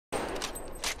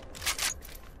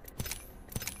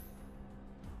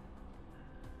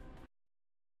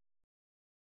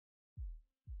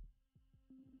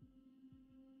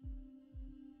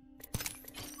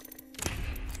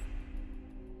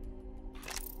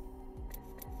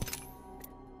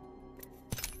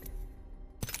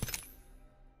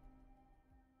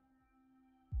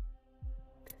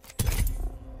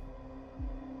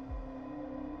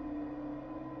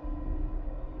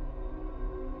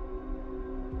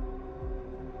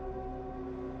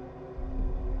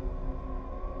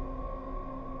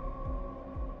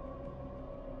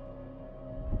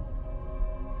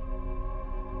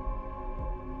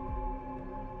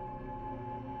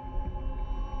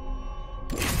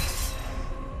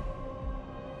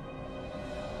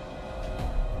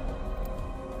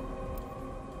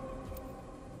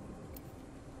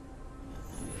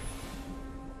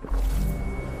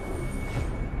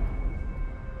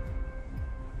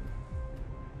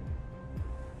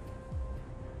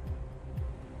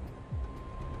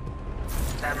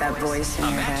That voice in A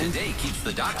your match head. a day keeps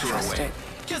the doctor Trust away. it.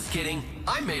 Just kidding.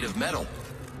 I'm made of metal.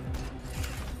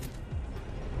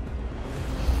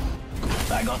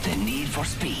 I got the need for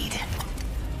speed.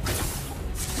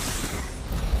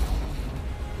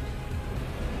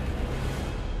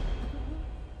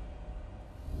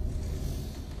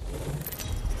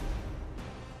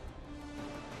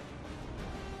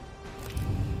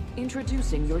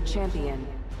 Introducing your champion.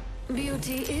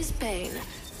 Beauty is pain.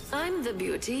 I'm the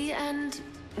beauty and,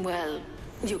 well,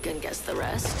 you can guess the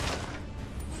rest.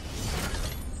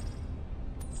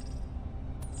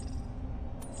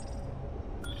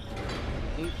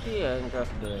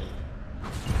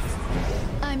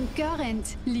 I'm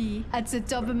currently at the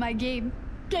top of my game.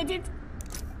 Get it?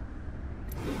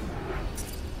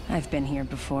 I've been here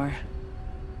before.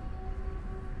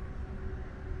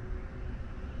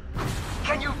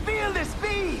 Can you feel the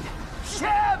speed?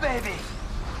 Yeah, baby!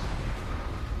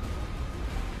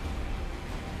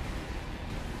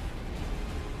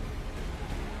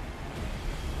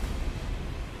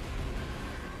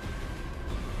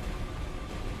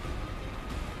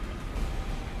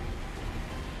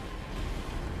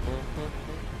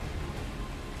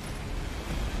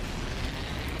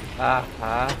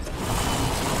 Aha.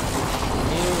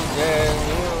 New game,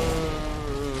 new.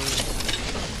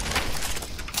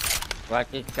 What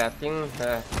is cutting?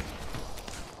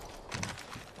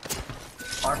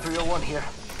 R301 here.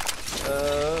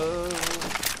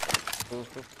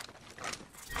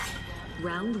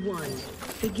 Round 1.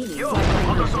 Beginning. Yo,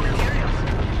 hold on some materials.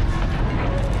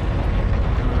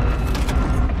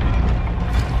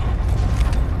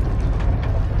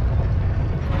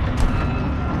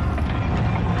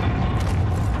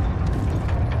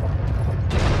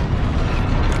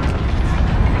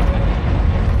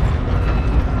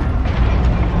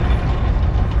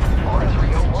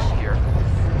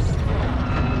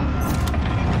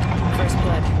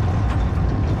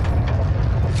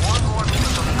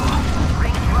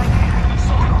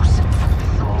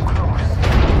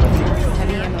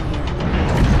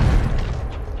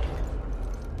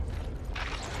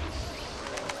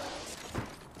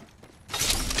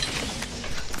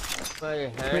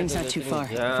 Ring's not too far.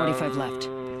 45 left.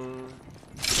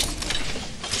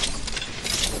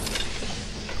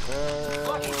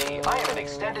 Lucky me, I have an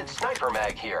extended sniper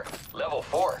mag here. Level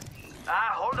 4.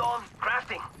 Hold on.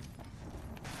 Crafting.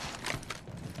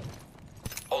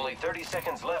 Only 30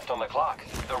 seconds left on the clock.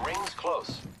 The ring's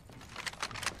close.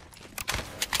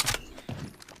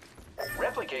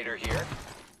 Replicator here.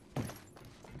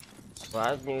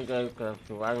 What new guy craft?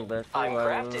 One better I'm one.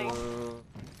 crafting.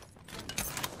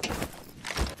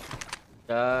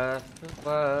 Just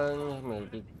one,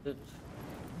 maybe two.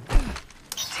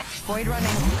 Void running.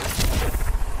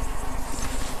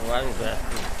 One better.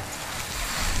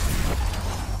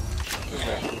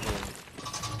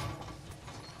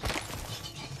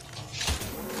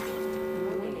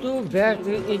 Two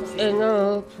better, it's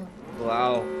enough.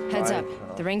 Wow. Heads up.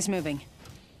 The ring's moving.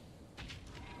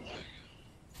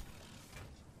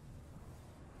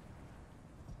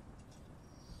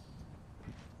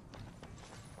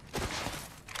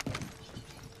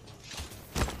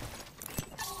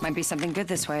 Might be something good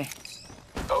this way.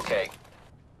 Okay.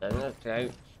 That's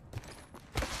right.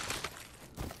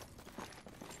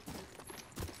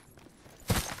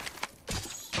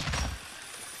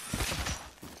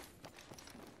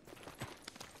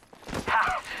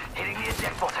 Ha! Hitting the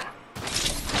eject button.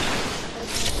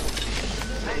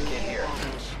 Medkit here.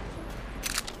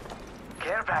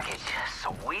 Care package.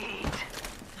 Sweet.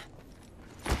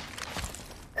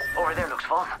 Over there looks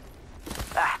fun.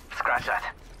 Scratch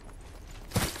that.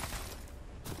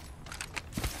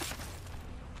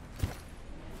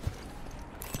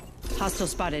 Hostile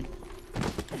spotted.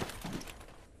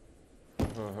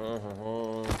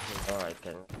 Oh, I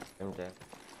can. I'm there.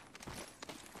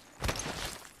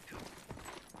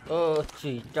 Oh,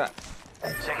 cheetah.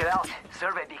 Check it out.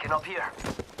 Survey beacon up here.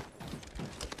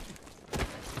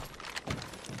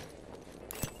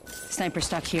 Sniper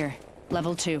stuck here.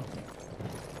 Level 2.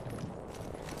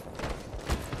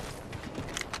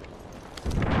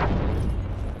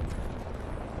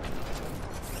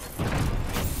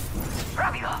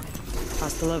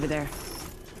 Hostile over there.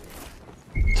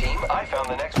 Team, I found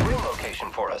the next ring location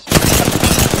for us.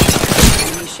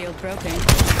 Enemy shield broken.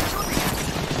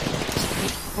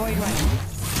 Void running.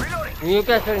 Reloading.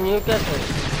 Newcastle, Newcastle.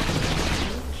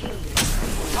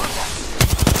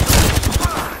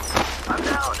 I'm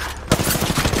down.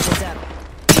 Heads up.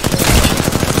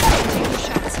 Taking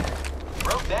shots.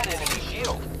 Broke that enemy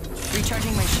shield.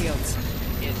 Recharging my shields.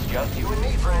 It's just you and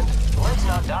me, friend. Let's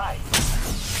not die.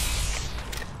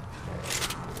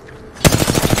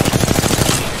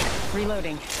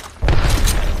 Reloading.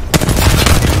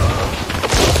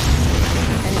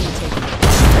 Enemy taken.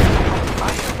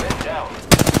 I have been down.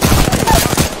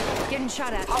 Getting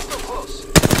shot at. Hostile close.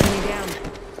 Enemy down.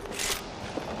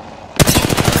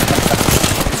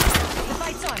 The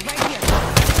fight's on, right here.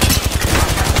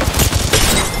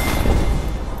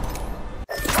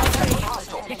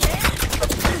 Hostile.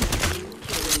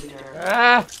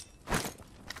 Ah!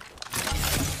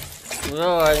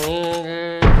 No, I need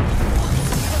it.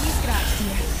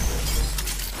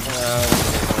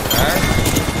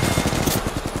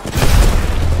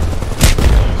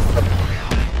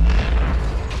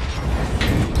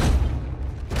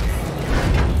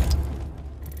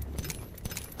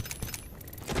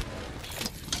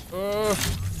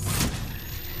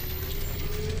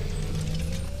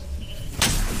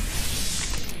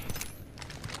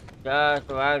 Just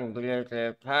one bullet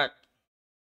left heart.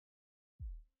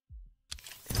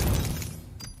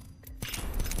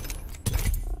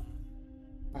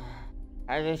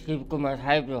 I received too much.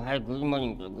 Hi bro, hi, good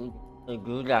morning bro,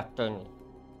 good afternoon.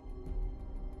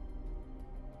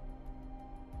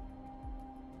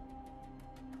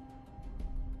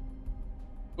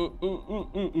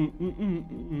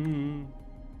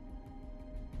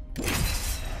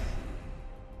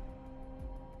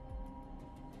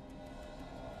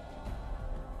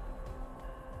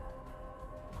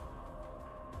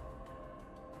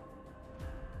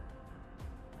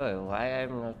 Oh, why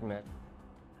I'm not mad?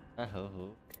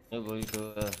 Nobody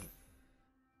to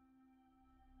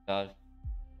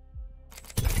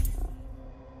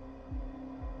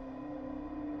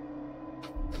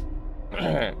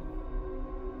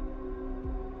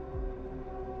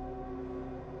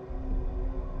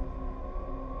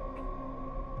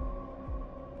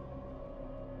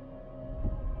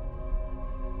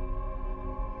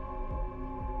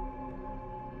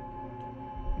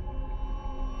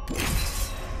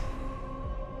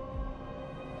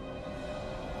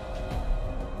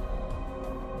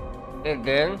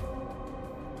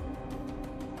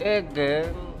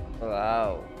Again,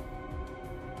 wow.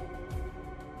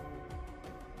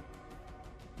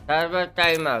 Server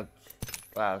timeout.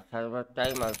 Wow, server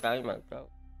timeout. Oh.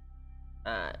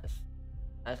 Nice.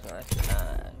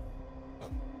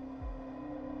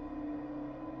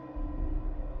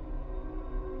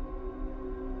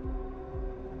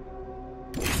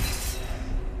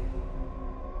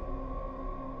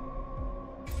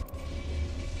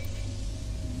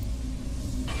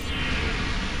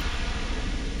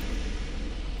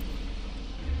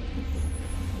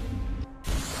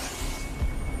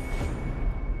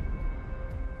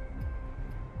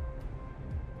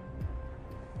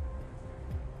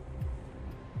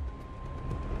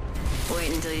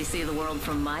 Wait until you see the world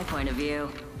from my point of view.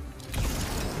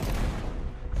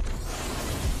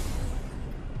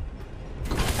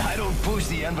 I don't push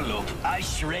the envelope, I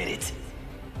shred it.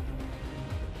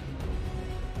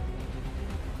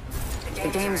 The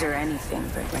games are anything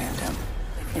but random,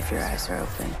 if your eyes are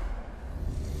open.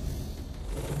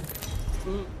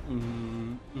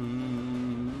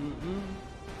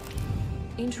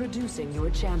 Introducing your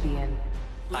champion.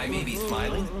 I may be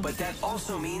smiling, but that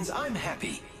also means I'm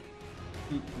happy.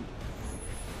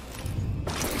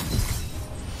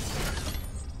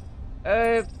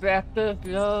 Hey, practice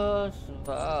loss.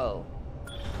 Wow.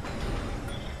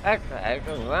 Actually, I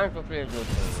don't want to play this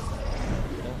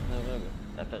game.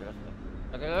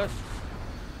 Okay,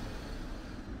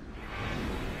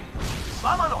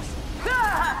 ¡Vámonos!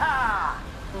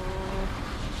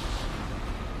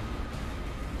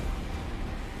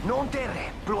 Non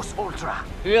terre plus ultra.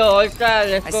 Yo, ultra,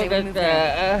 let's I go say we get move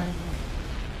the...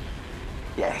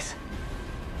 Yes.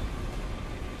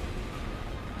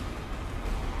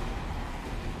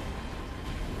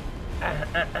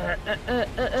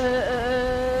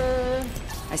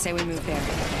 I say we move there.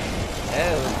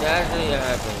 Oh, that's what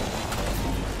happened.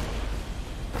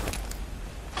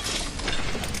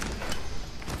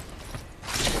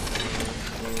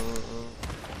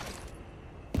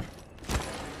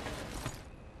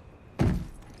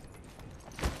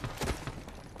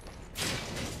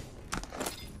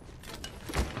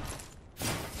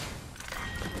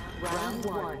 Round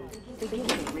 1.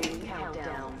 Beginning ring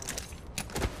countdown.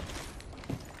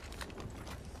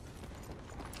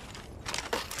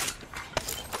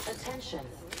 Attention.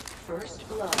 First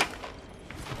blood.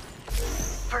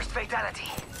 First fatality.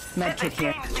 Medkit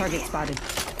here. Target spotted.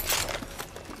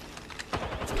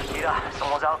 Mira,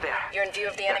 someone's out there. You're in view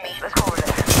of the enemy. Let's go over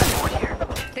there. Let's go here.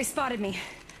 They spotted me.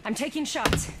 I'm taking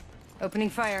shots. Opening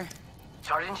fire.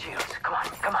 Charging shields. Come on,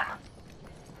 come on.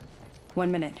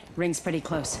 1 minute. Ring's pretty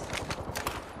close.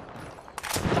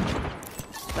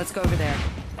 Let's go over there.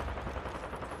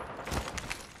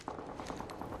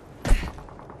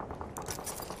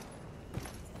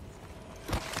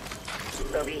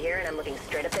 here, and I'm looking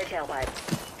straight up their tailpipe.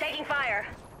 Taking fire.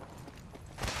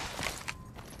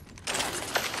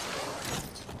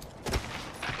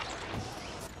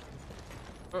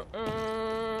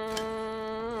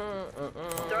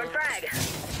 Throwing frag.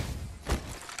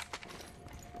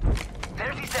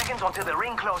 30 seconds until the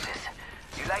ring closes.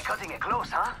 You like cutting it close,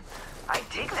 huh? I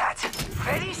dig that.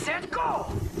 Ready, set, go!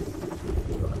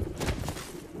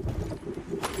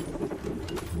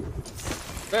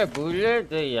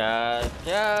 Bullet यार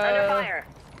क्या? Under fire.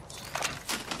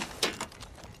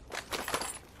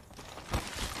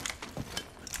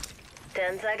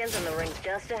 Ten seconds and the ring's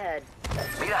just ahead.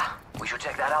 Mira, we should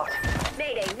check that out.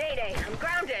 Mayday, mayday, I'm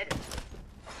grounded.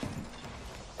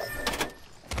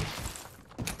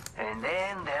 And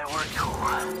then there were two.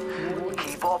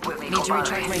 Keep up with me, Need to compadre.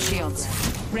 recharge my shields.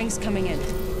 Rings coming in.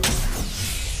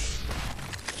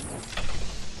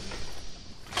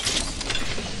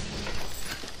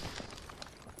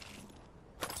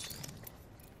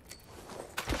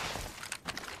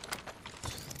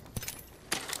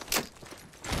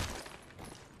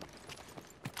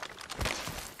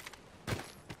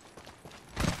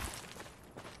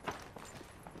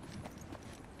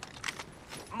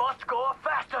 Must go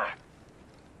faster.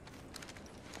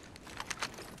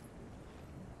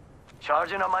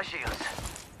 Charging on my shields.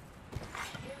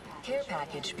 Care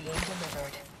package being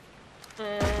delivered.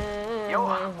 Yo,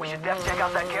 we should def check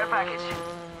out that care package.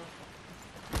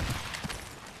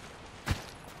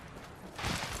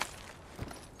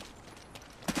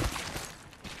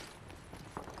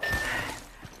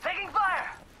 Taking fire!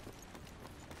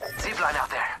 Zipline out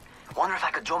there. Wonder if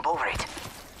I could jump over it.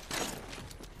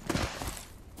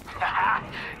 Haha,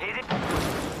 hit it.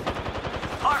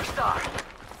 Arc star.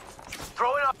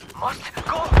 Throw it up. Must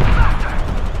go faster.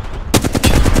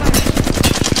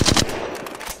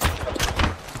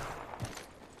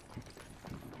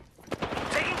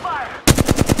 Taking fire.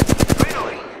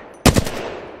 Reloading.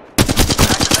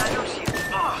 Back to that new shield.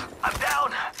 Ugh, I'm down.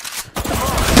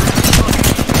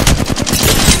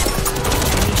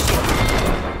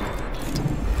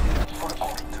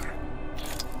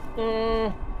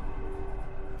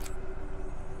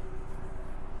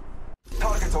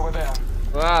 Target's over there.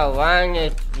 Wow, 1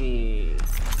 HP.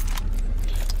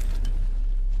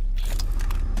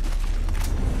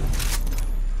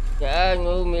 क्या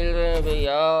no मिल रहे हैं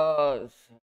भैया?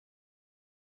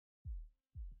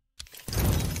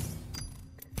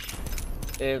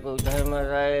 एक उधर मर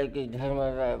रहा है, एक इधर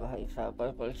मर रहा है भाई साहब।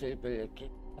 पर्पल शील्ड पे लेके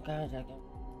कहाँ जाके?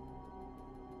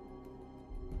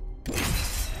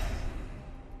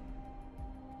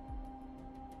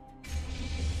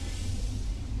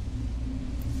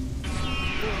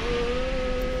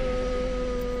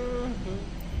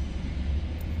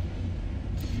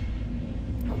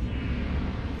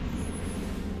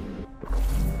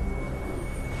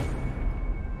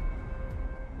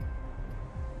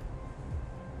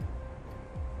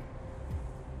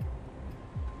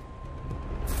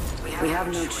 We have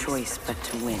no choice but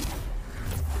to win.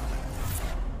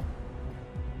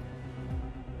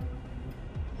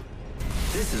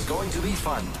 This is going to be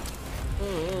fun.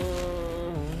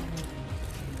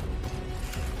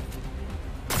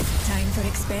 Time for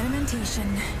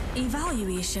experimentation,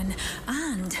 evaluation,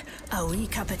 and a wee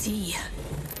cup of tea.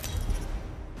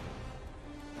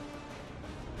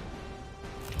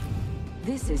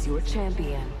 This is your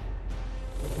champion.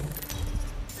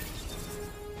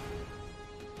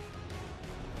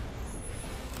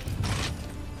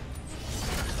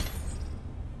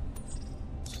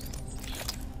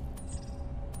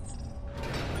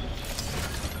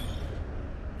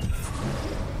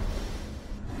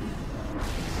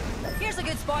 Here's a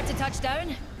good spot to touch down.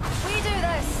 We do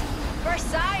this for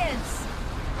science.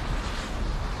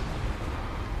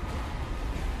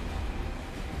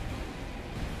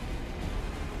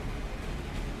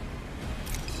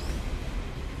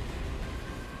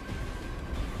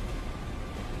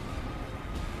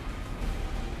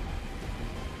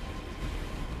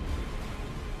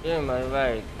 Yeah, my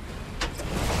right.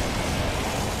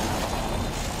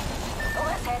 Well,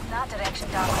 let's head in that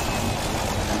direction, darling.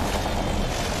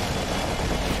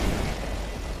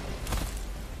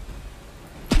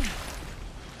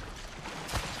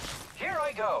 Here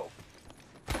I go.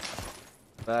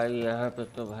 भाई यहाँ पे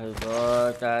तो भाई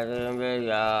बहुत आ रहे हैं बे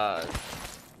यार।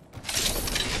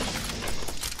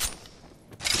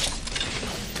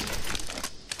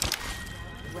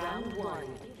 Round 1.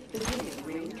 Beginning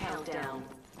ring countdown.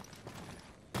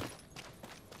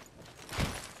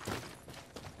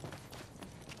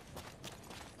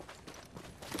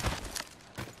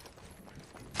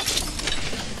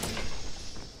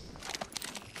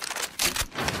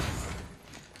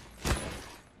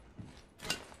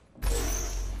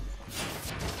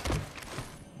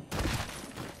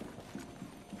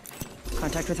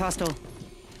 Contact with hostile.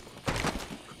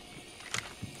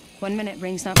 1 minute,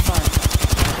 ring's not far.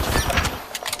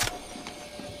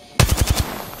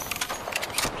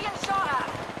 Being shot at.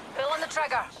 Pulling the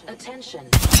trigger. Attention.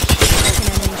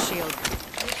 Broken enemy shield.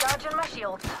 Recharging my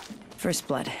shields. First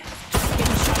blood.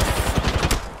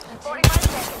 45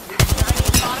 seconds.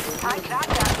 I cracked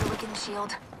that Hooligan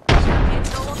shield. Champion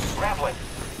solo. Grappling.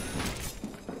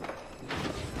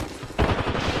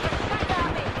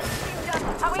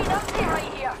 Are we empty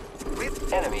right here?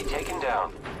 Enemy taken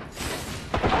down.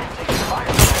 I'm taking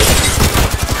fire.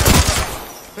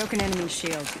 Broken enemy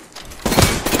shield.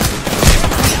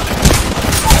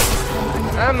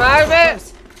 I'm out of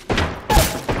it!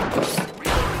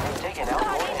 Taking out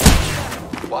more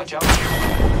enemies. Watch out.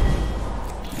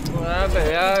 अबे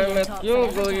यार मैं क्यों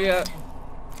गोलियां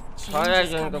सारा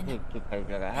जन को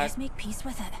 55 लगा है Let's make peace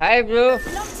with it. Hi bro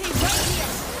Numpty, right here.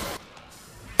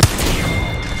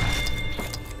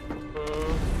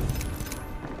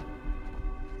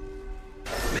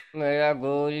 मेरा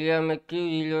गोलियां मैं क्यों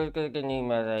रिलोड करके नहीं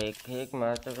मारा एक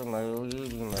मारता तो मरोगी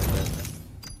भी मर जाता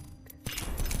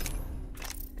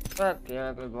बात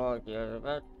यहाँ पे बहुत यार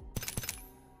बात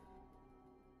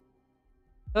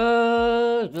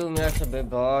जो मेरा सब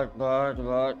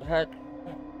बहुत है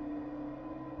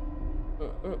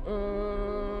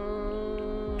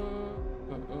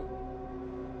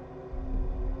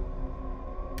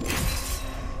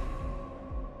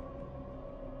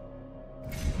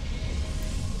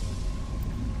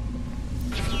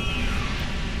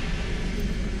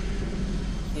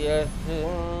Yes.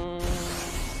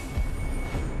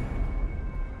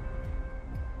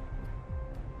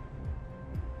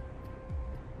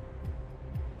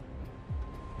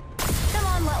 Come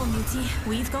on, little mutie.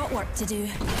 We've got work to do.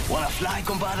 Wanna fly,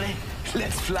 compadre?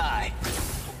 Let's fly.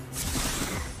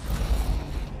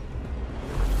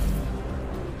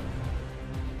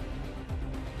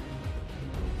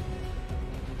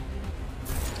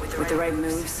 With the right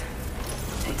moves,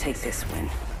 they take this win.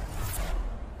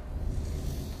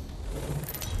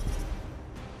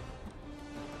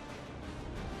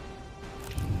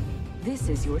 This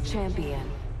is your champion.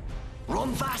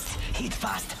 Run fast, hit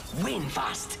fast, win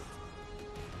fast.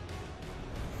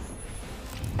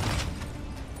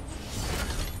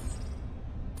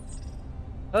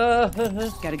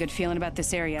 Got a good feeling about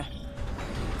this area.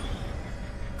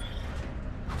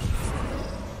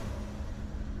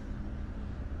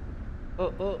 We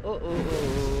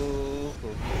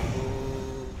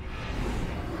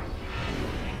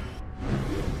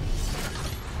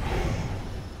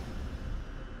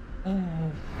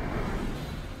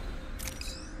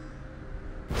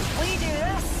do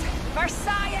this for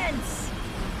science!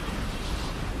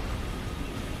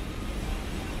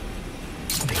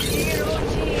 Zero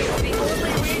G is the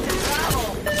only way to travel.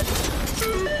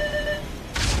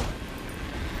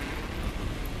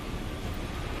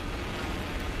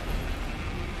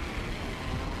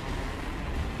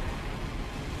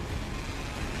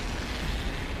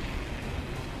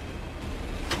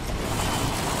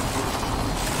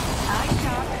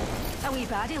 A wee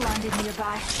baddie landed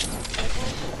nearby.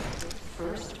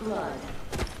 First blood.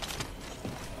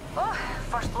 Oh,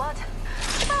 first blood.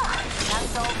 Oh, can't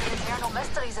solve the eternal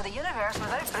mysteries of the universe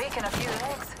without breaking a few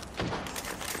eggs.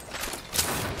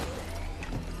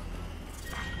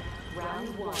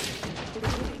 Round 1.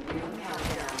 Beginning ring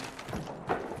countdown.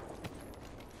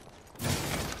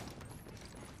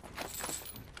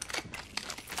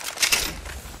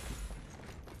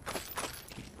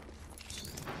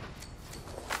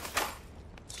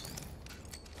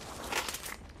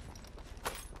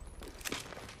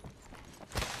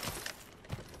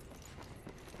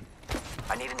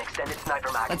 I need an extended sniper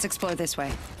mag. Let's explore this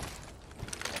way.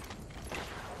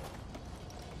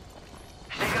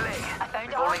 Shake a leg. I found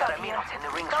We've only got a minute and the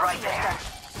ring's right there.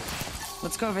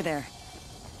 Let's go over there.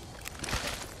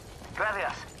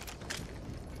 Gracias.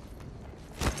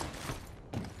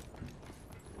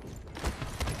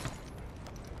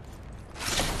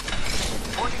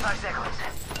 Seconds,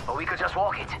 or we could just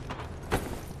walk it.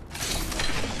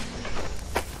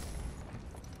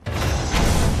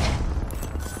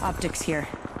 Optics here.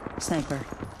 Sniper.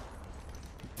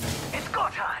 It's go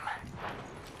time.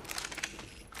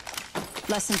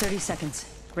 Less than 30 seconds.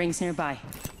 Rings nearby.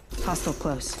 Hostile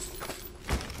close.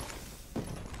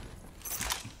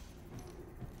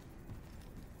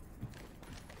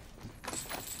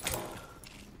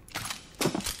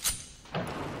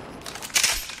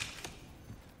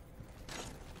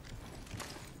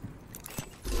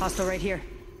 Hostile right here.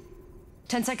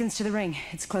 10 seconds to the ring.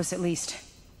 It's close at least.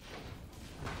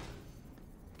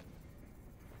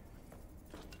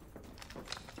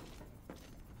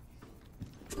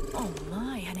 Oh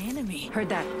my, an enemy. me. Heard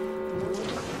that.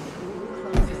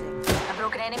 A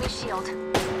broken enemy shield.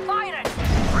 Fire it!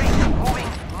 Ring, moving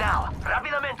now.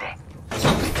 Rápidamente.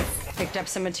 Picked up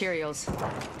some materials.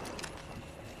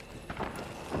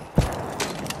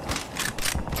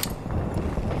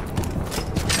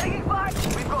 Taking fire!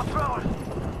 We've got thrown.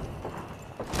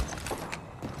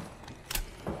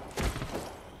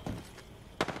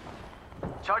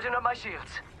 Charging up my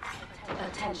shields.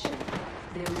 Attention.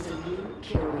 There is a new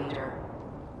kill leader.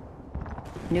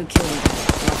 New kill leader.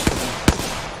 Watch for them.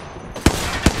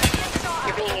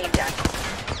 You're being aimed at.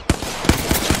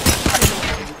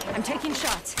 I'm taking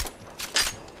shots.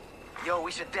 Yo,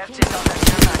 we should def check out that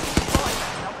care package.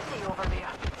 I would say over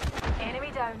there.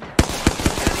 Enemy down.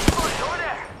 Enemy spotted over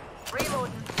there.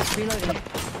 Reloading. Reloading.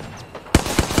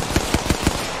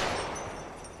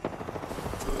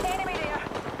 Enemy there.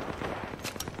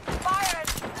 Fire it.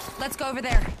 Let's go over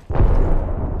there.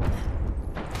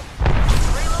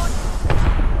 Reload.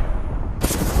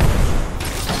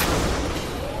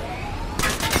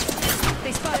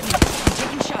 They spotted me. I'm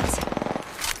taking shots.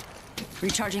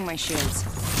 Recharging my shields.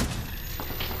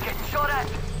 Getting shot at.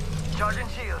 Charging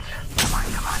shields. Come on,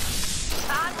 come on.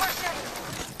 And we're shooting.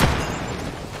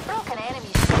 Broken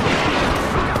enemy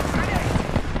Look out, grenade.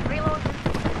 Reload.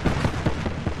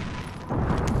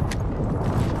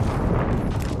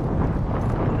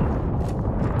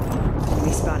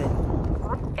 Enemy spotted.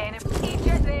 Enemy.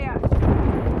 Egypt there.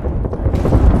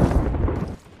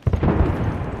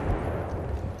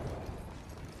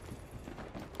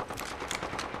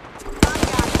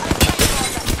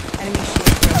 Enemy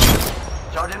shield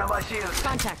broken. Charging up my shields.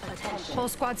 Contact. Whole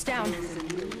squad's down.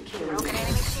 Broken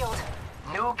enemy shield.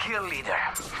 New kill leader.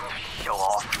 Show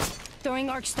off. Throwing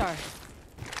arc star.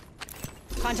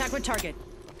 Contact with target.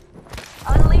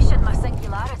 Unleashing my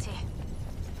singularity.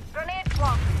 Grenade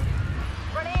flung.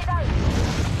 Grenade out.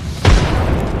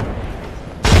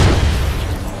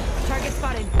 Target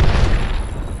spotted.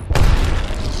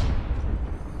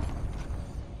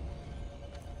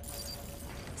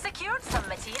 Secured some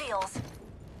materials.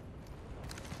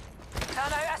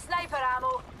 Turn out a sniper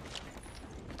ammo.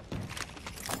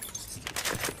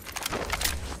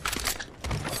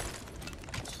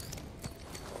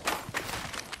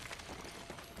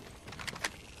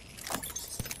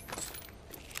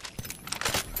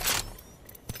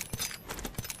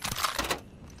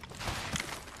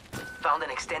 Found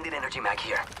an extended energy mag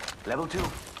here. Level 2.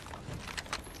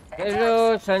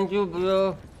 Hello, Sanju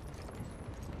bro.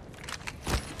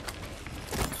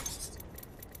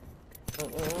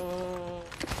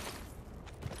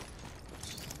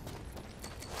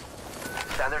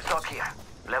 Standard stock here.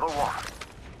 Level 1.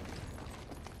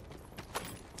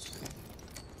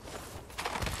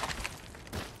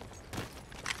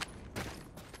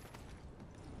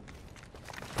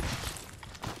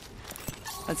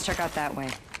 Let's check out that way.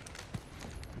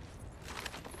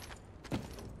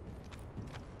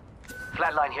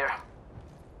 Flatline here.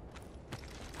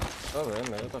 Oh, 왜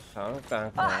मेरे को sound कहाँ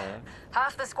से आया?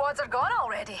 Half the squads are gone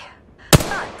already.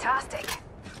 Fantastic.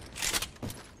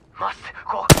 Must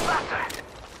go faster.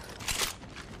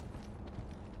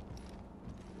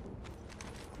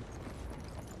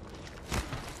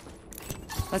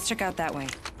 Let's check out that way.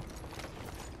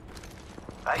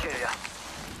 I hear ya.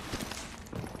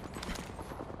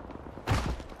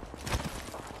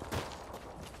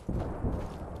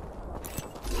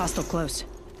 Hostile close.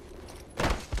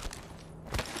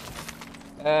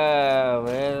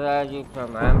 Where are you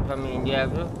from? I'm from India,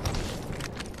 bro.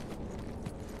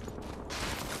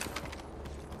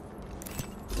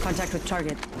 Contact with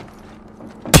target.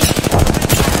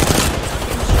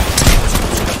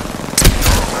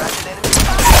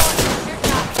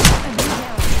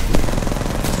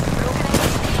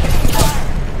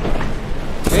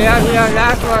 Here,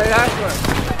 last one.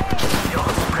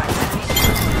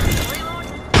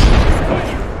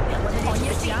 On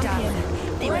your feet, darling.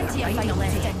 They won't see a final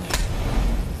left in you.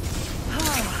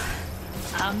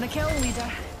 I'm the kill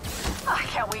leader. I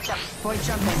can't wait to... Boy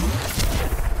jumping.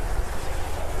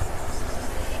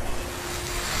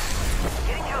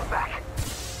 Getting kills back.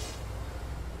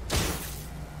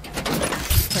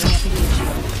 Putting up a huge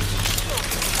shield.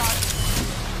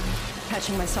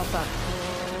 Patching myself up.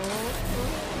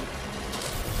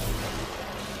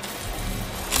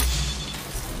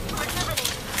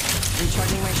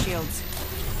 Recharging my shields.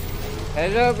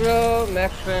 Hello, bro,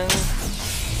 Max friend.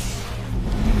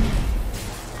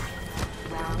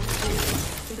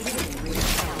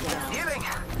 Healing.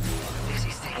 This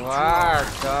is taking What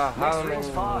the how Next ring's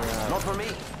far. many Not for me,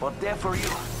 but there for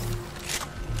you.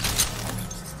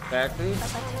 batteries?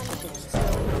 No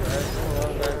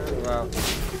battery. Wow.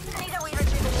 Need a wee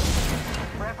rejuvenation.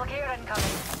 Replicator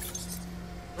incoming.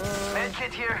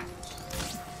 kit here.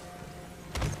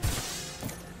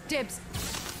 Dibs.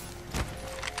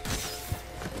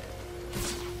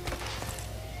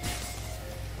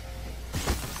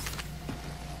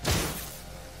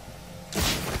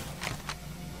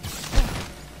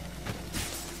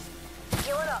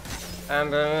 Heal it up. I'm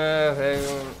gonna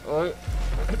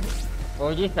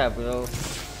what is that, bro?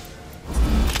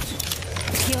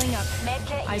 Healing up. Med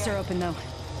kit Eyes here. are open though.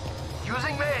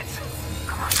 Using meds.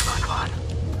 Come on, come on, come on.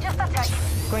 Just a tick.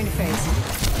 Going to phase.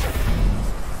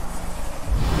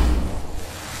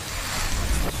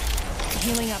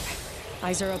 Healing up.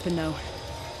 Eyes are open though.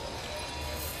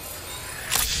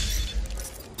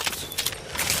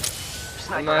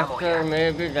 Sniper ammo Master, here.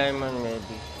 maybe diamond, maybe.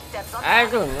 Steps on I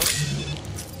don't know.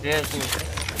 Yes, me.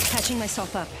 Patching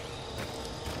myself up.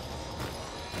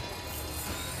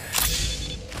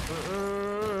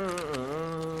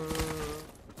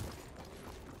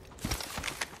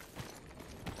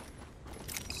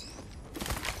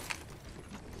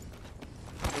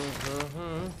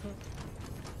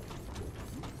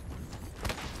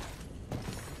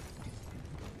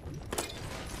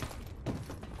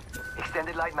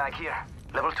 Extended light mag here.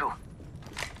 Level 2.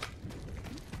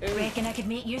 Reckon I could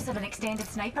make use of an extended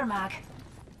sniper mag.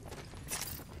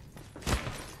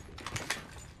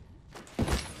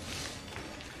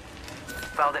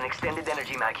 Found an extended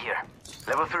energy mag here.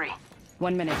 Level 3.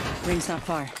 1 minute. Ring's not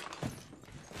far.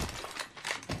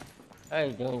 I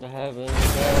don't have any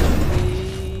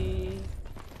battery.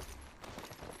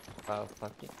 Oh,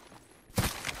 fuck it.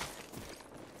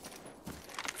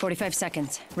 45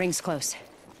 seconds. Ring's close.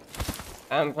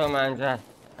 I'm from Andhra.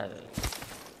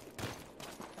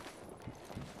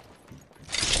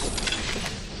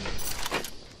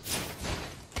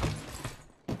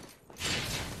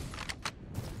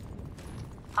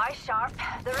 Eyes sharp.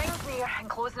 The ring's near and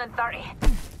closing in 30.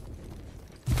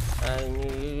 I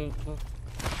need to.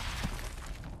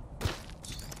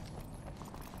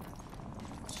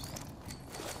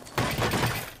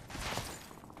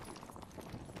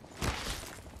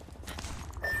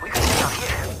 We can get out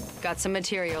here. Got some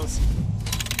materials.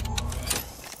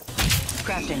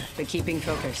 Crafting, but keeping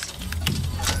focus.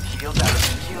 Shield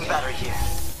battery here.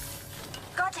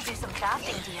 Got to do some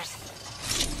crafting, dears.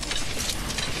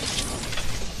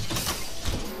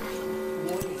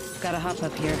 Got a hop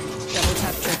up here. Double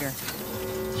tap trigger.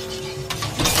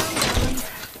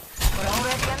 We're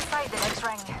already inside the next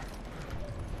ring.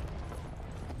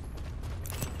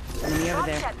 Enemy over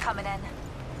there. Dropship coming in.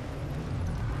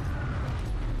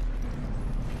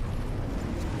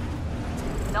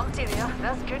 Numpty there.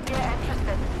 This could get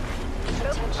interesting.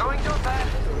 Throwing too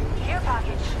fast. Care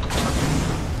package.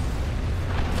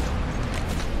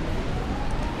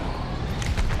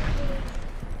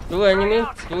 Two enemy,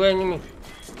 two enemy.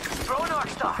 Throw an arc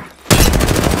star.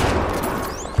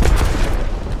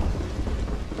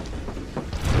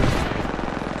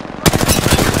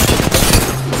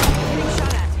 Getting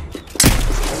shot at.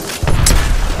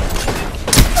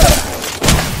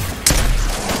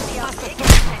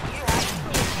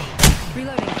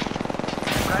 Reloading.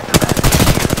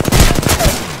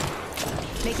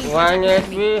 Making One contact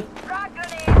with enemy. HP.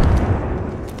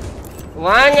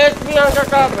 One HP on the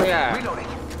top, yeah. Reloading.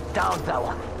 Down that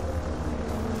one.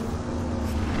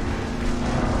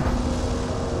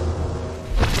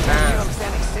 I'm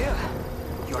standing still.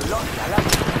 You're lucky, I like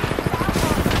it.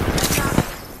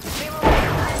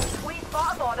 Sweet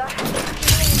spot border.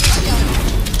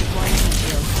 One heat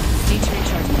shield. Need to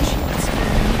recharge my shields.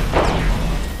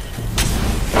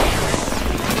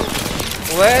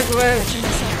 Wait. Patching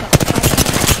myself up.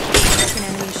 Broken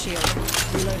enemy shield.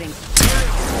 Reloading.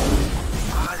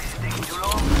 Ah, this is taking too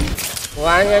long.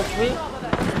 One HP.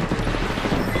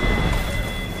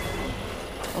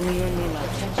 Only you and me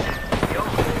left. Yo,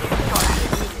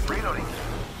 reloading.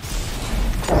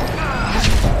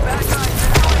 Bad guys,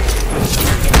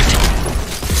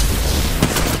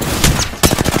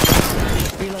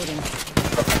 Reloading.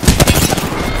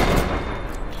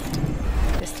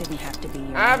 This didn't have to be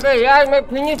you. अबे यार मैं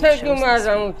finisher क्यों मार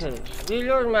रहा हूँ उसे?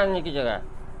 Reload मारने की जगह.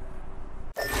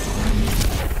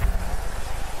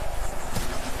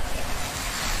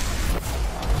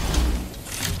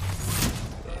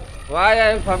 Why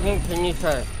I fucking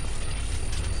finisher?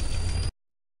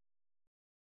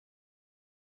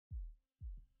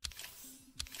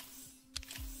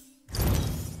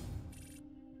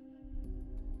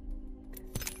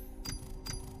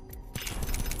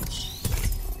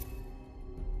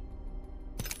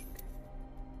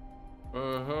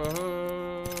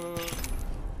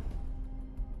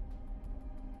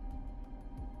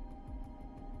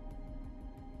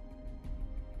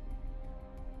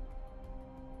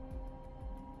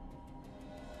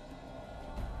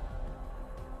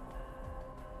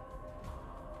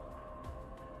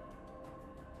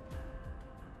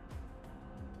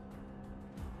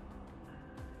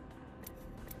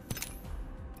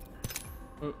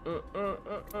 Why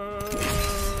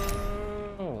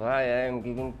I am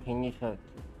giving finisher?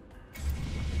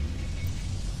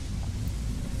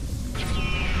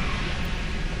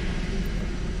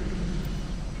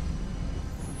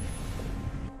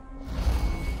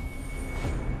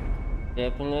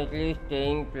 Definitely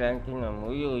staying platinum.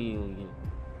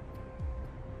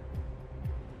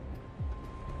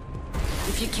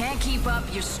 If you can't keep up,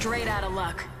 you're straight out of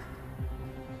luck.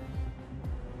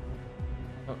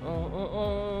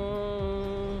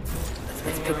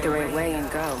 Let's pick the right way and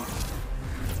go.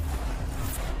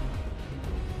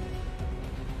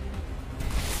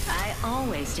 I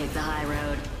always take the high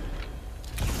road.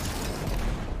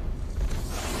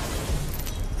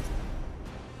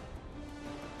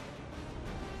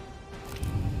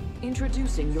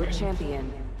 Introducing your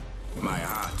champion. My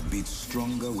heart beats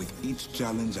stronger with each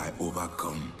challenge I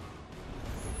overcome.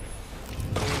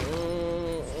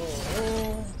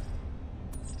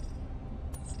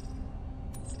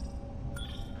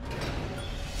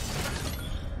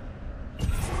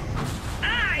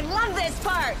 I love this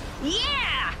part!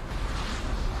 Yeah!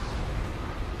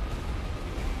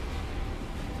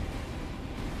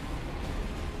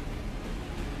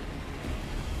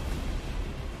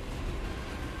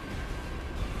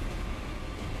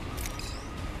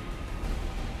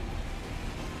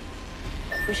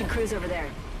 We should cruise over there.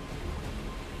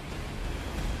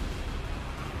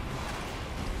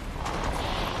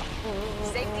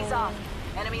 Safety's off.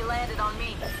 Enemy landed on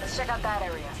me. Let's check out that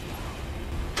area.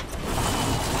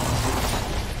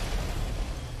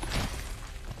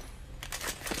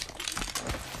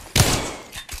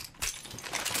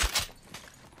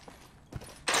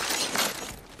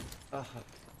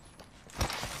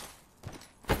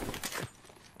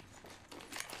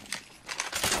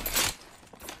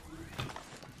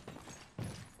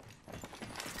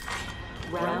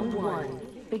 Round 1.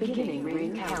 Beginning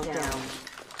ring countdown.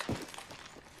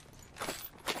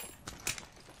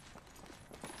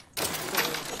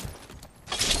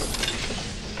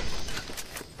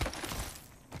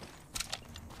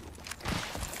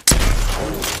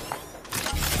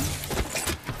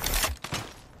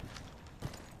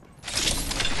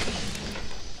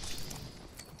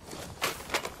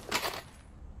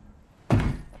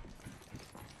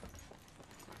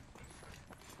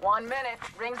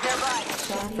 Rings nearby.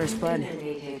 First blood.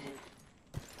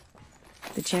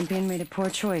 The champion made a poor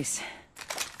choice.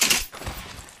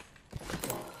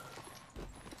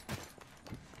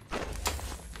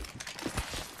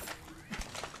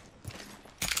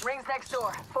 Rings next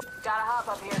door. Gotta hop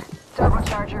up here.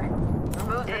 Turbocharger.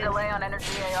 Remove the delay on energy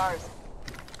ARs.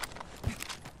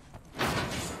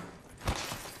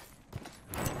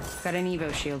 Got an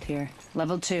Evo shield here.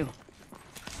 Level 2.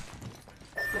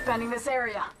 Defending this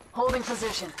area. Holding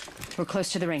position. We're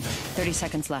close to the ring. 30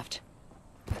 seconds left.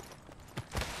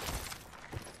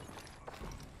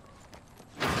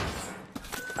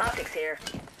 Optics here.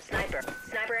 Sniper.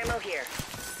 Sniper ammo here.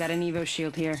 Got an Evo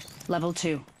shield here. Level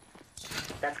 2.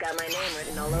 That's got my name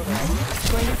written all over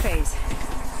it. Going to phase.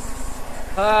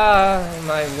 Ah,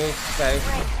 my mistake.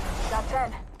 Got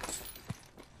 10.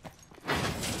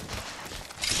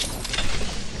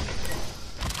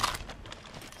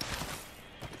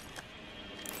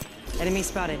 Enemy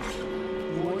spotted.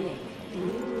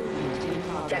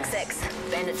 Jack 6.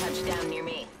 Bandit touchdown near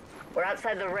me. We're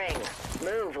outside the ring.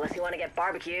 Move unless you want to get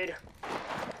barbecued.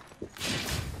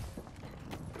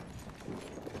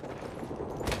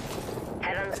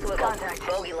 Head on the swivel. Contact.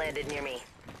 Bogey landed near me.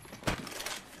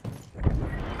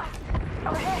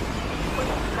 Overhead.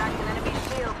 Cracked an enemy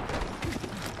shield.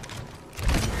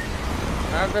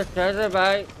 Have a treasure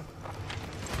bite.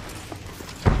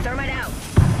 Thermite out.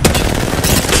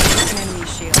 An enemy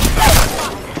shield.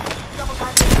 Double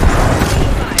time.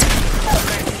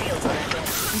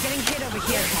 I'm getting hit over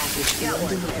here. Got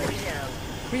one. Enemy down.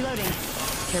 Reloading.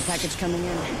 Care package coming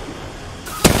in.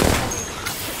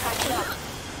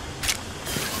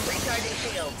 Recharging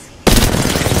shields.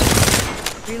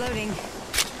 Reloading.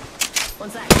 One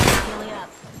sec. Healing up.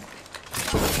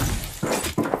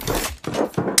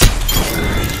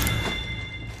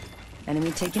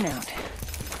 Enemy taken out.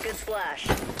 Good splash.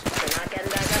 They're not getting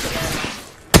back up again.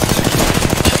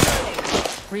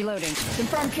 Reloading.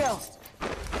 Confirm kill.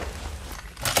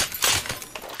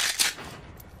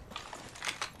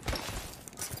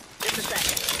 Just a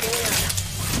second. Healing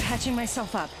up. Patching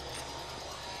myself up.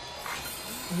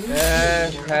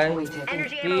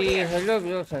 Energy ammo here. Hello,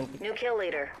 bro. New kill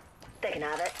leader. They can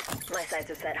have it. My sights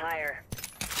are set higher.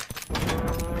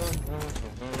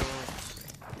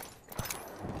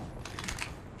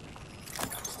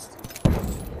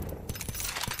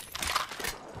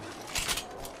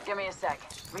 Give me a sec.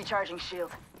 Recharging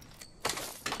shield.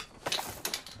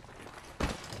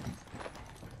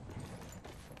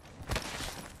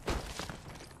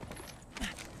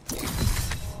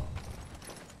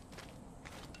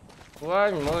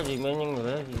 One more remaining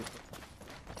ready.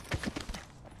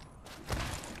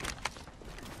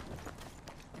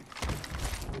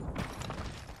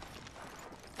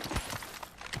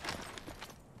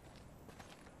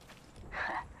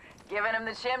 Giving him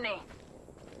the chimney.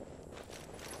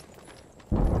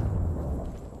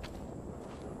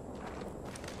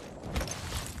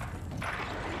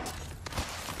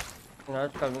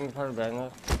 Not coming for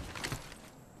banners.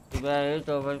 Deviate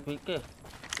over PK.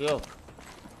 Yo.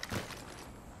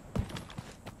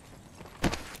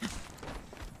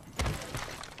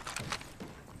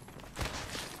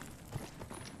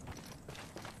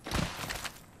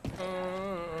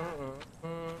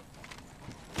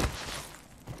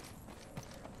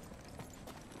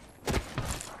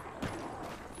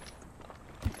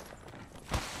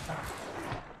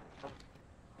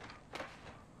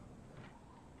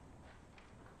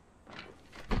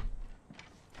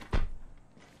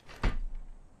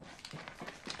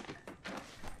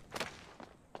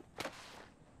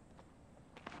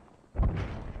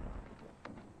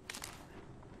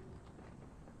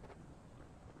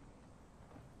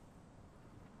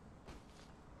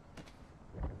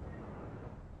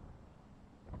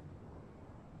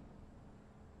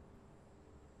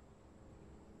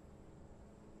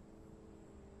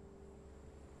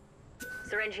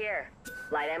 Syringe here.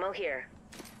 Light ammo here.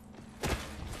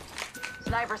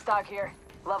 Sniper stock here.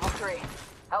 Level 3.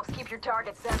 Helps keep your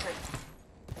target centered.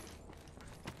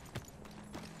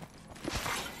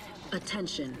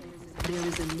 Attention. There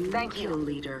is a new kill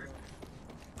leader.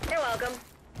 You're welcome.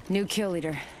 New kill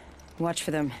leader. Watch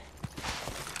for them.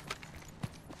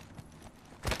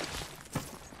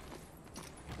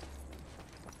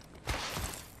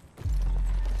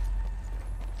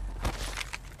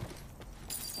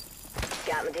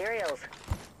 Got materials.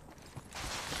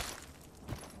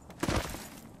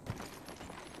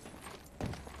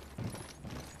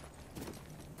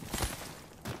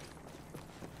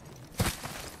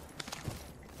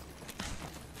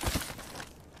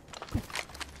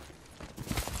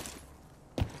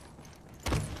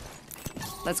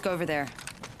 Let's go over there.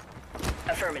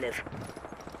 Affirmative.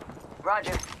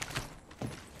 Roger.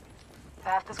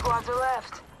 Half the squads are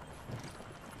left.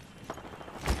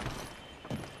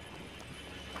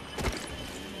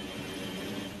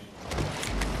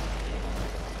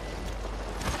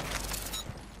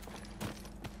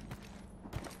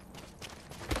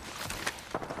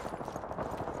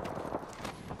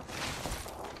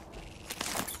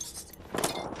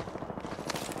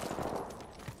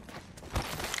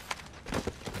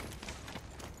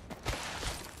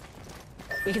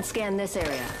 We can scan this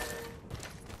area.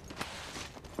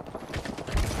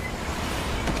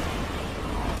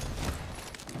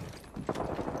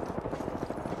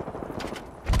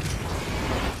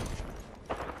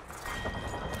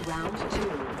 Round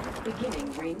 2.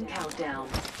 Beginning ring countdown.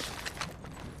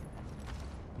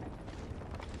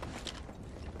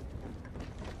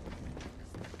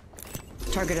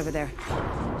 Target over there.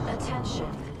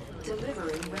 Attention.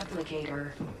 Delivering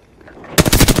replicator.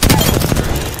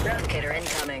 Replicator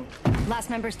incoming. Last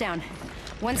member's down.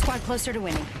 One squad closer to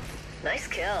winning. Nice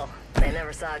kill. They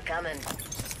never saw it coming.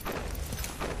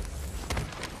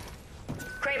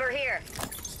 Kraber here.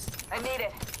 I need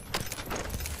it.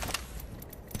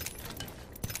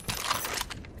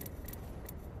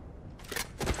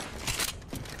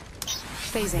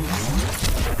 Phasing.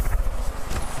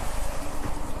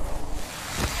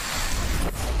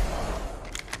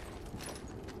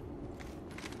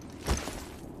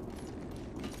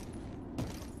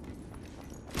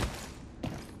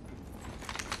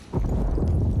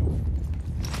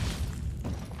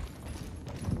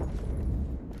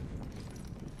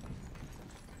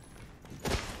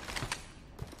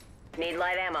 Need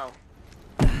light ammo.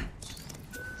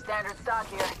 Standard stock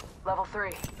here. Level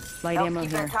 3. Light Helps ammo keep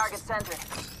here. that target centered.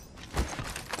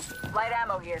 Light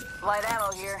ammo here. Light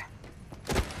ammo here.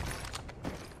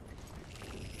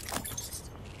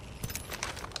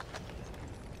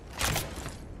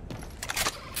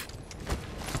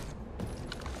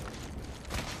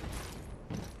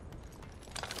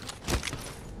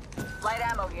 Light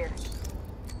ammo here.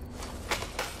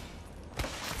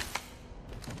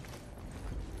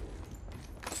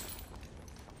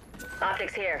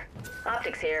 Optics here.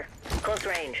 Optics here. Close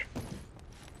range.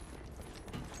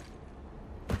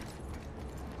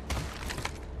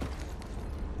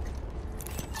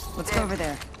 Let's go over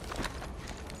there.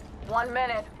 1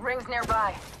 minute. Rings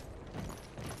nearby.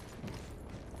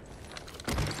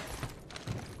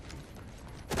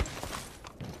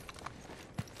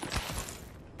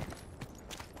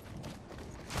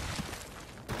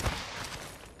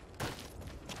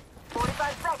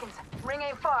 Seconds. Ring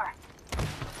ain't far.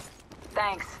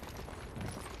 Thanks.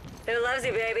 Who loves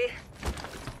you, baby?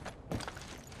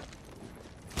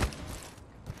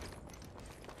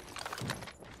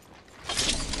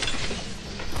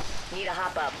 Need a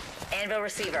hop up. Anvil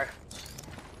receiver.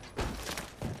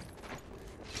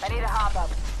 I need a hop up.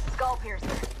 Skull piercer.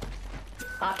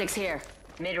 Optics here.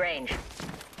 Mid-range.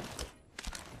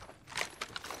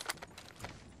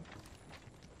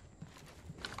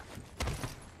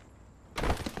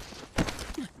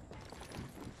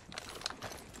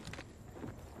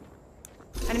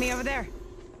 Enemy over there.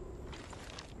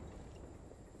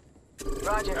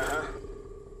 Roger.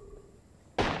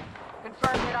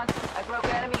 Confirm hit on. I broke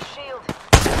enemy shield.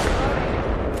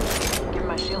 Give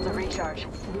my shield a recharge.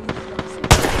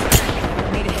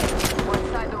 Made a hit.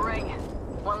 One side the ring.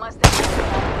 One less than.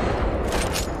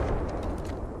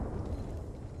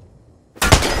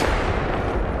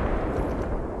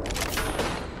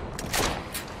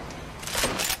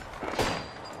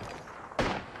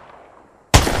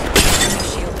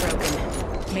 Shield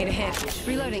broken. Made a hit.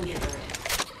 Reloading.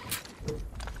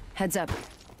 Heads up.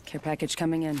 Care package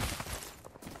coming in.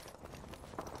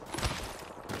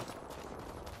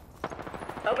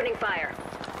 Opening fire.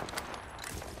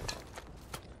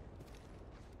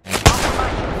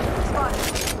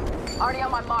 Spotted. Already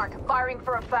on my mark. Firing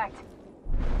for effect.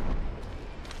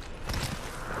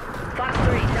 Fox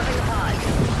 3, jumping the pod.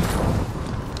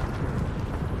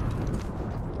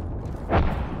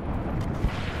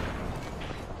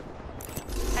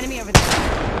 Enemy over there.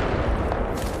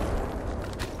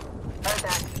 Heard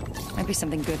that. Might be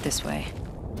something good this way.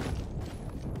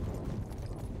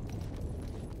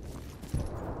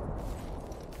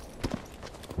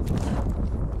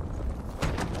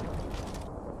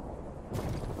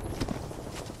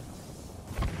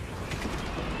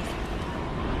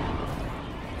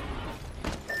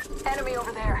 Enemy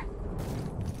over there.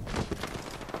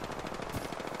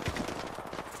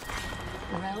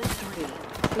 Round 3.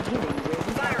 Beginning ring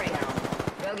Firing.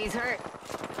 countdown. Rogue's hurt.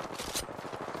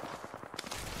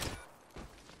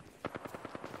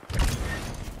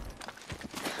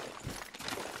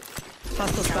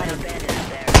 Hostile spotted. Bandit up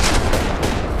there.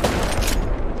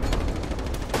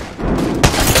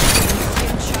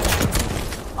 Getting shot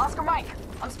at. Oscar Mike.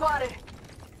 I'm spotted.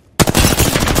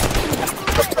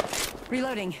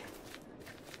 Reloading.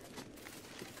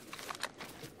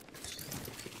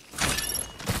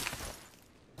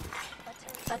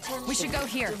 We should go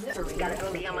here. Got a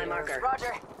bogey on my marker.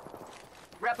 Roger.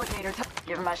 Replicator.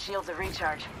 Give my shields a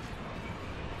recharge.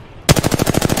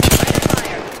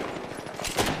 Fire.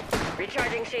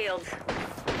 Recharging shields.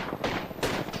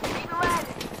 Beaten red.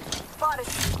 Spotted.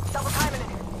 Double timing it.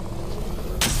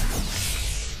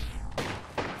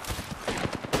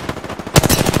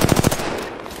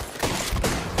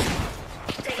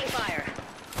 Taking fire.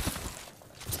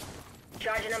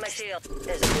 Charging on my shield.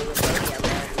 There's a blue bogey up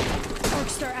there.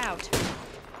 Orcstar out.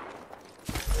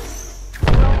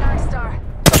 Dark Star.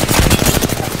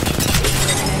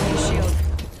 Enemy shield.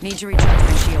 Need to recharge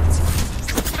my shields.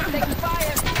 Taking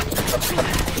fire.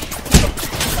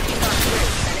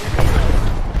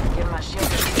 Give my shield a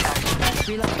recharge.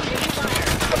 Reloading. Taking fire.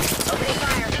 Opening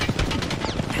fire.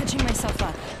 Patching myself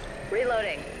up.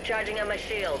 Reloading. Charging on my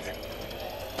shields.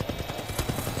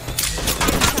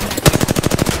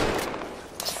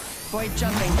 Void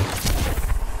jumping.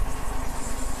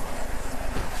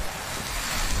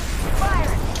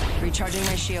 Fire. Recharging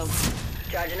my shields.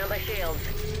 Charging on my shields.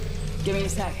 Give me a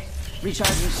sec.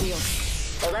 Recharging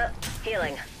shields. Hold up.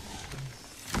 Healing.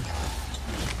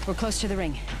 We're close to the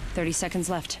ring. 30 seconds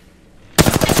left. They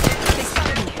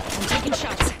spotted me. I'm taking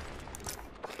shots.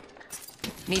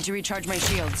 Need to recharge my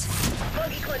shields.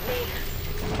 Bogey clipped me.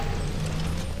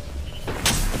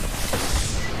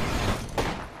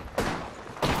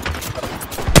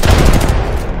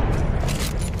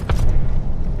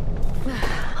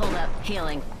 Hold up.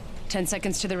 Healing. 10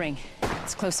 seconds to the ring.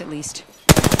 It's close at least.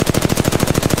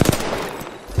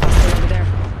 Hostile over there.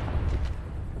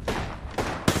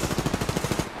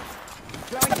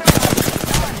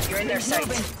 You're in their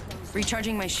sights.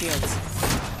 Recharging my shields.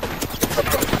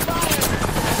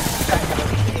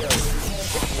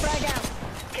 Frag out.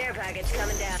 Care package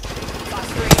coming down. Fox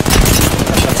 3.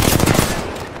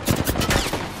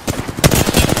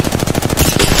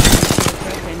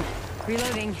 Broken.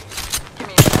 Reloading.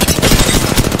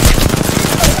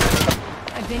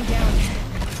 I've been down.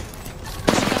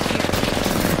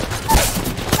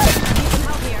 Need some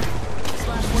help here.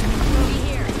 Slash one. Bogey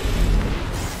here.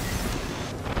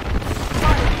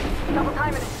 Double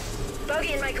timing it.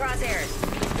 Bogey in my crosshairs.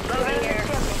 Bogey here.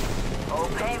 Oh,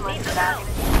 painless. Need some help.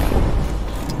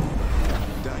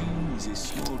 Dying is a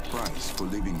small price for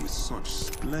living with such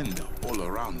splendor all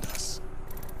around us.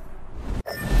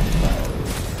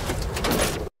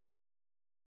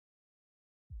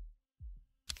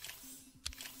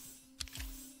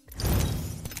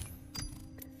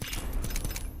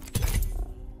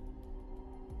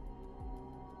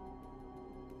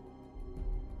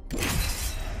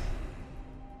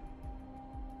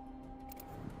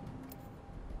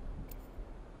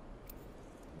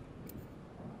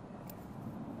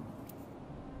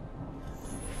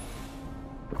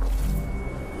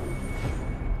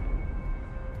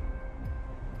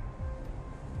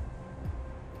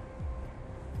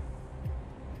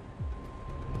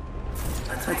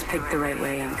 Let's pick the right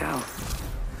way and go.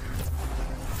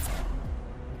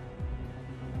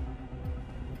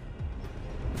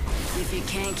 If you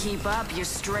can't keep up, you're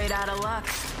straight out of luck.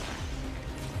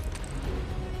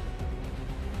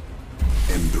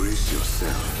 Embrace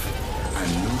yourself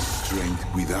and know strength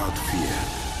without fear.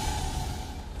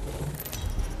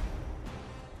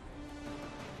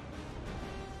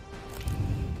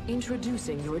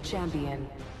 Introducing your champion.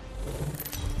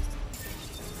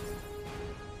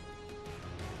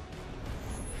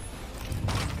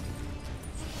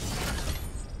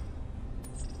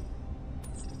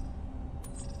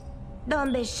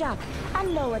 Don't be shocked. I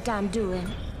know what I'm doing.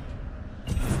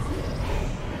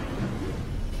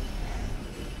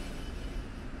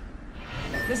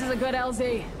 This is a good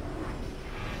LZ.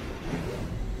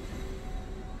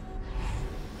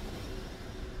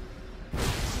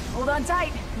 Hold on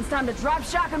tight. It's time to drop,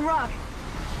 shock, and rock.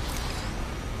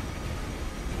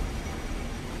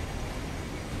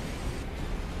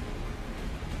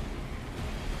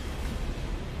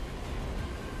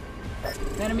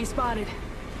 Enemy spotted.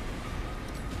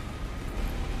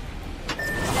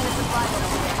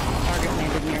 Target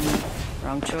landed near me.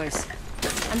 Wrong choice.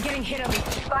 I'm getting hit on me.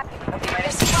 Fire!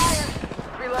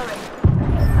 Reloading.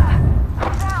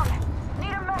 I'm down.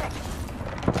 Need a medic.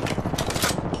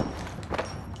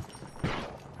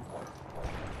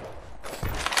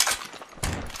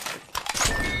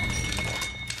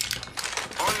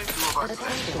 Only two of us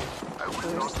left. I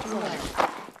will not lose.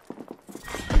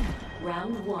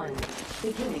 Round 1.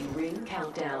 Beginning ring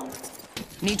countdown.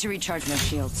 Need to recharge my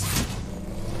shields.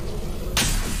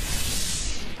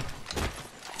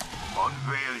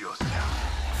 Unveil yourself.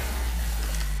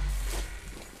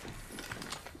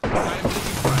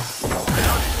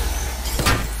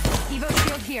 Evo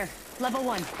shield here. Level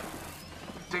 1.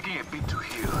 Taking a bit to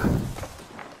heal.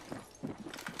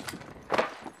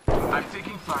 I'm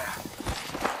taking fire.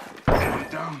 Enemy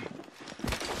down.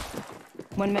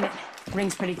 1 minute.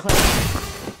 Ring's pretty close.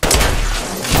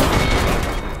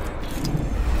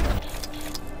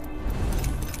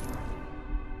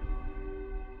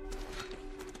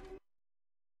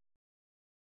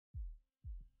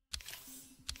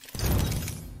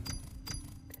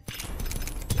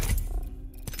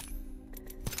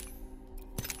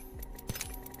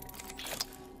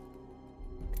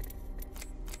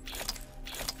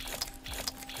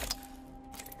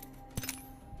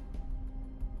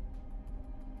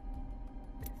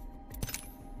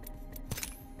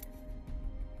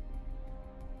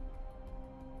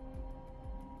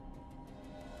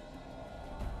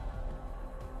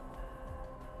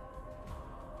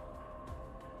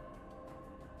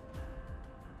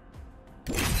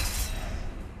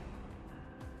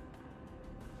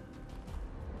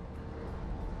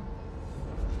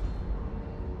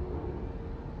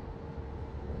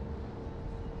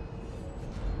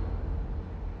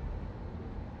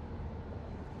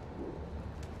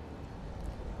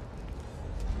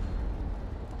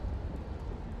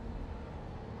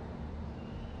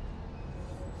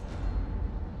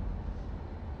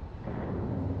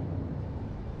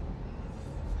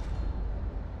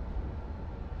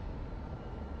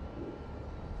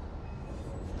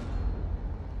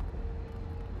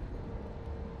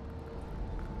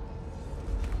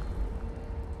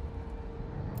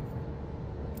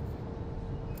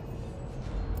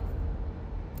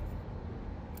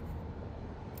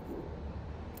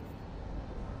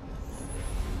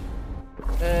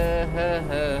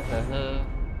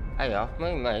 Ai off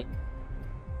my mic.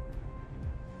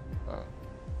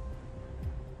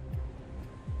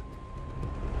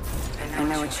 I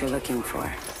know what you're looking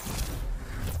for.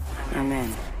 I'm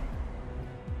in.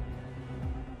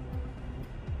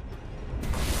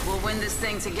 We'll win this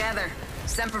thing together.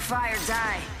 Semper Fi or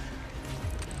die.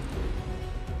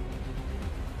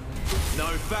 No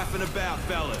faffing about,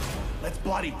 fellas. Let's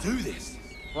bloody do this.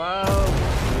 Wow,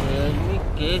 me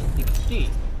get 60.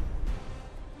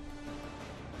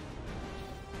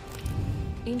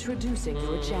 Introducing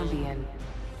your champion.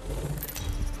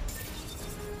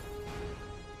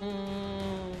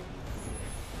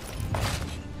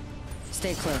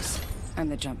 Stay close. I'm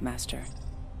the jumpmaster.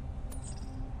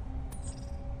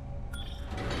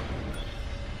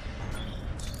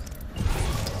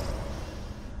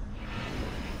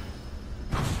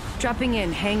 Dropping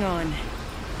in, hang on.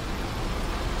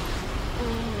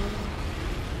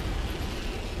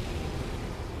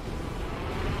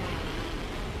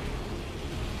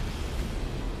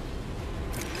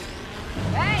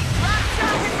 Hey, rock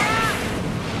traffic down!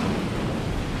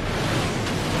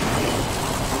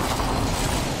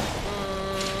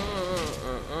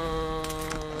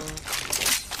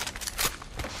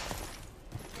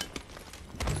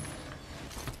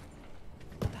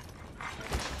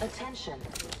 Attention.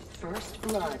 First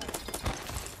blood.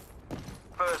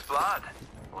 First blood?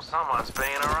 Well, someone's being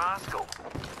a rascal.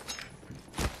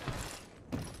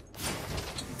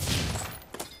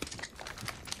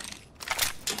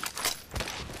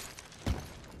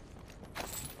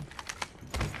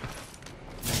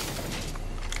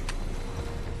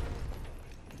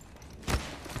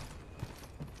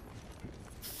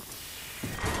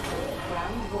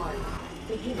 Round 1.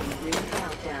 Beginning ring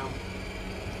countdown.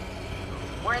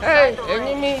 We're inside the ring.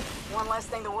 enemy! One less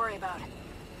thing to worry about.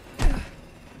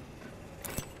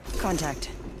 Contact.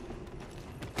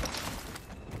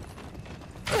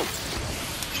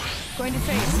 Going to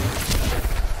phase.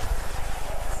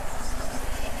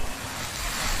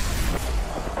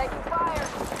 Taking fire.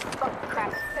 Oh,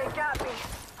 crap. They got me.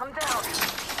 I'm down.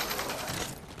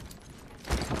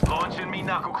 Launching me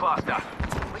knuckle cluster.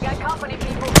 We got company,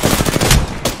 people.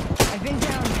 I've been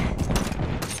down.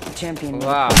 The champion made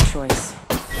Wow. a good choice.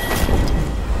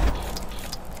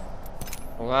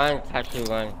 Run, Tachi,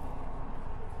 run.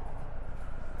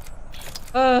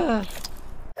 We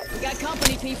got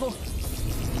company, people.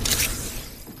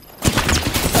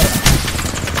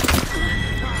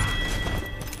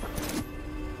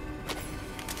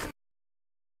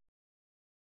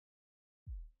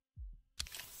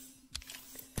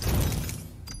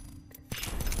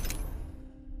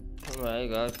 Oh my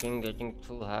god, thing getting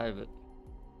too high, but...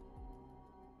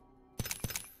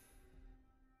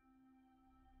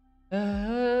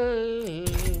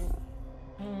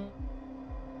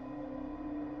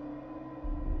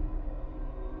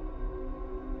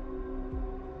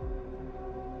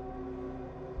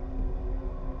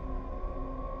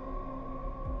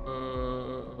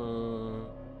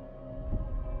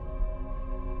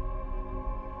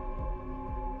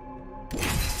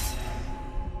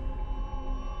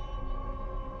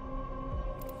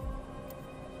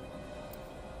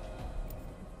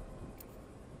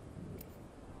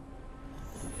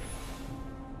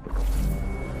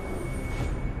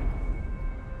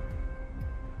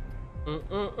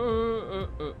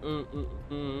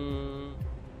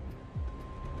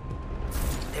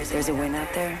 There's a win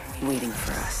out there waiting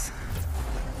for us.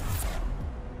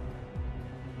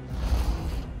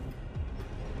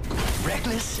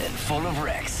 Reckless and full of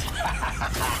wrecks.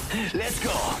 Let's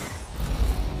go.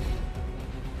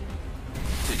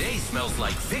 Today smells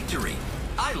like victory.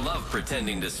 I love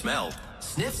pretending to smell.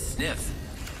 Sniff, sniff.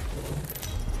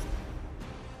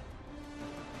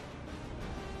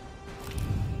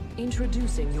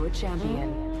 Introducing your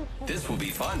champion. This will be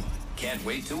fun. Can't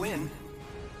wait to win.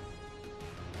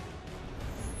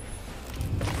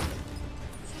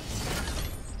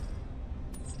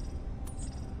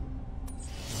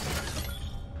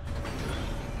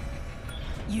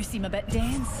 You seem a bit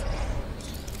dense.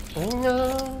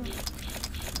 No.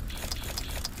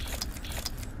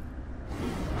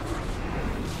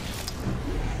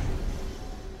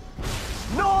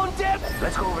 No, dead!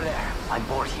 Let's go over there. I'm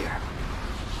bored here.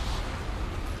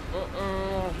 An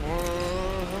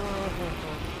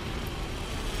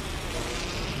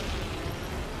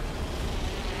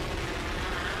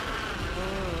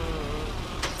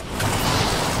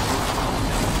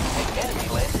enemy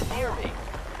landed near me.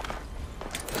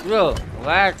 Bro,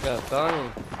 what the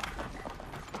gun?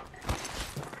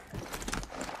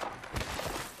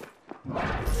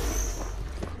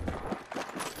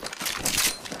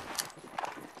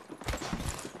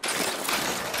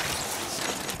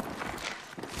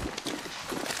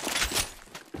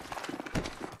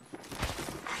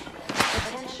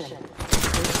 Attention.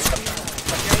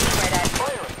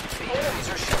 The enemies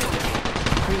are shooting at me.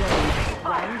 Reloading.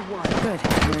 Round 1. Good.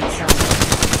 We're inside.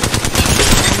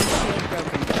 Shield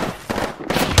broken.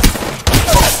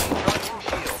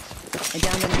 I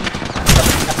downed an enemy.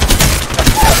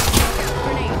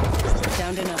 Grenade.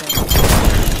 Downed another.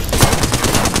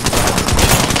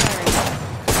 Firing.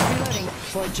 Reloading.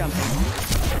 Forward jumping.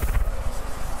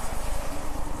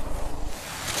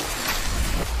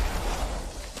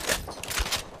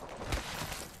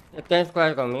 Second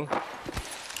squad coming.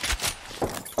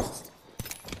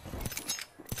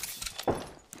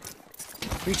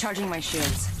 Recharging my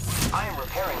shields. I am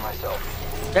repairing myself.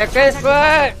 Second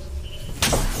squad!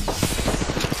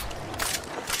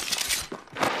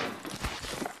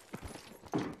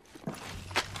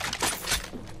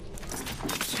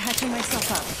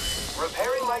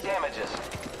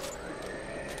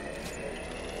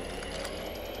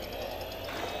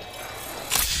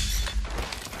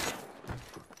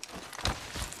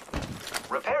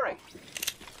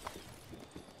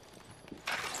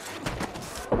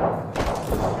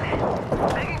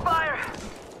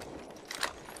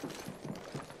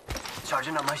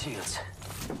 my shields.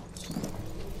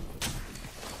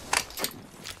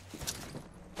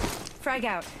 Frag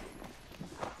out.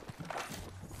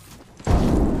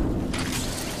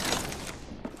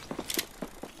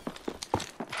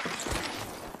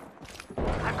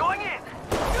 I'm going in.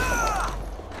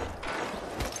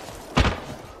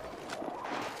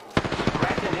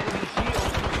 Cracked an enemy shield.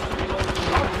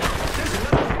 There's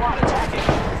another squad attacking.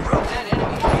 Broke that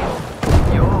enemy shield.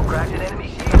 Yo, cracked an enemy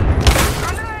shield.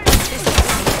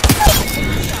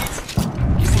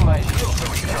 Using my shield to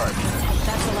recharge.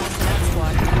 That's the last of that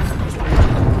squad.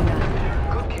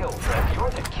 Good kill, Fred.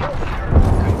 You're the kill leader.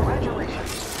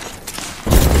 Congratulations.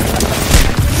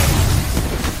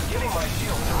 Giving my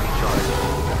shield to recharge.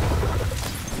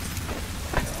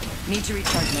 Need to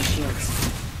recharge my shields.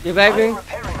 You baby? I'm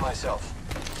repairing myself.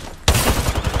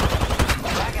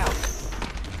 Back out.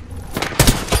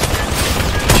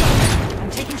 I'm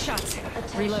taking shots.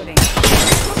 Reloading.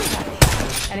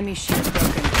 Enemy shield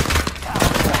broken.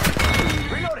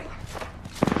 Reloading.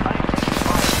 I'm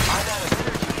out of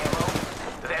energy ammo.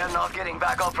 They're not getting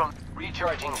back up from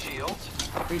recharging shields.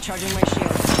 Recharging my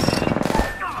shields.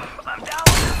 I'm down.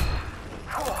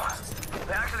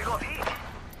 They actually got heat.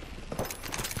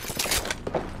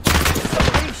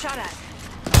 Getting shot at.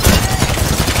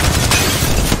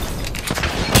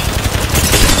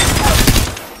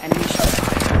 Enemy shot.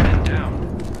 And down.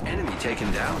 Enemy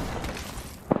taken down.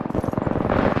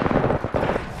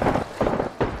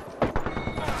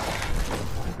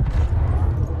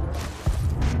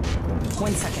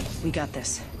 One second. We got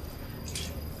this.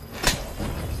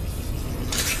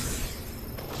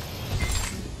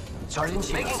 Sergeant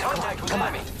Shields. Making contact with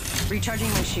enemy.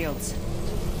 Recharging my shields.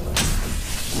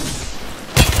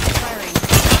 Firing.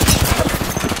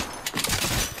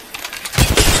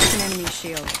 An enemy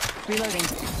shield. Reloading.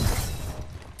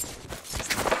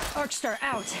 Arcstar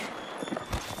out.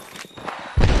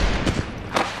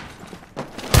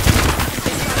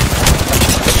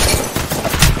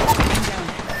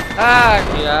 Ah,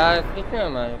 yeah, कितना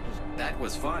मारे? That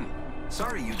was fun.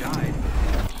 Sorry you died.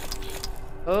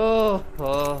 Oh,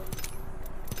 oh.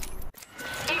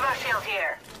 Eva shield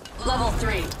here. Level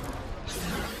 3.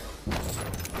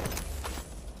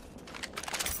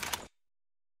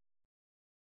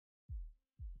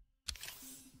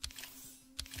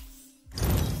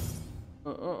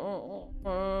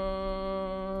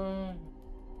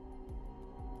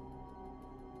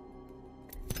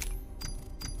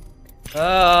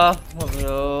 Ah,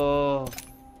 bro.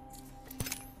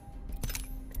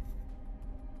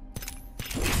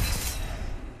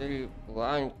 Still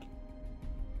blank.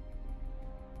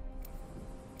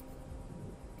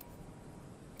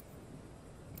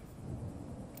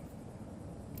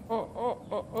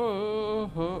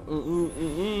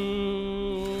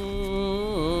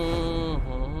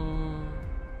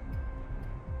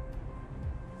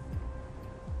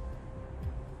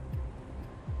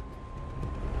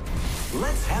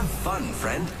 Let's have fun,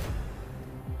 friend.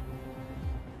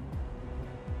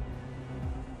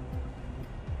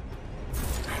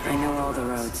 I know all the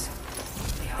roads.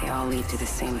 They all lead to the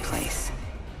same place.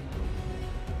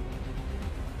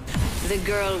 The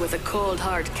girl with the cold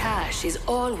hard cash is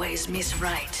always Miss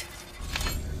Right.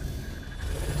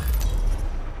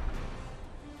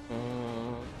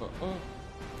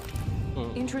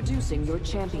 Introducing your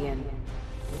champion.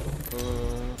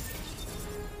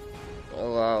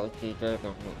 Oh wow,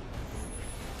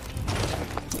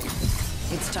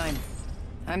 It's time.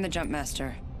 I'm the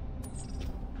jumpmaster.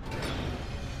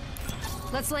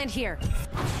 Let's land here.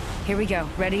 Here we go.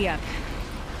 Ready up.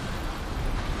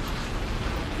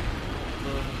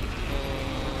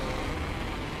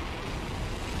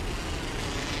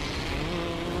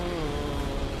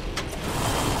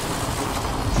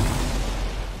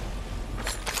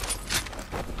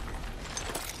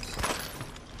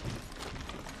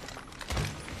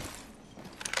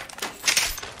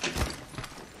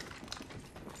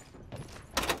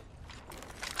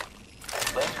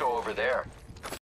 Let's go over there.